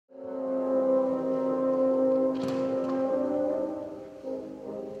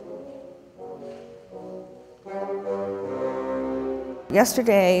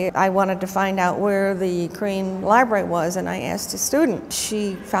Yesterday, I wanted to find out where the Korean library was, and I asked a student.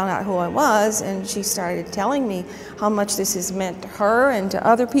 She found out who I was, and she started telling me how much this has meant to her and to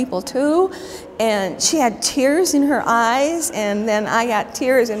other people too. And she had tears in her eyes, and then I got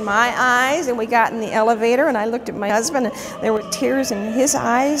tears in my eyes, and we got in the elevator, and I looked at my husband, and there were tears in his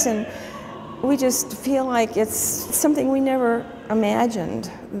eyes, and we just feel like it's something we never imagined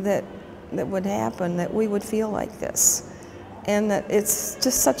that would happen, that we would feel like this. And that it's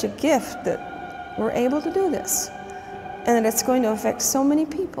just such a gift that we're able to do this, and that it's going to affect so many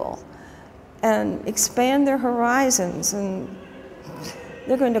people and expand their horizons, and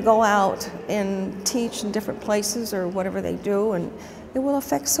they're going to go out and teach in different places or whatever they do, and it will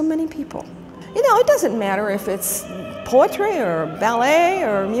affect so many people. You know, it doesn't matter if it's poetry or ballet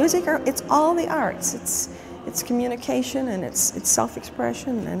or music, or it's all the arts. It's communication, and it's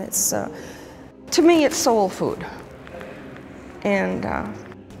self-expression, and it's to me it's soul food. And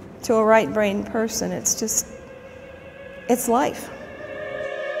to a right-brained person, it's life.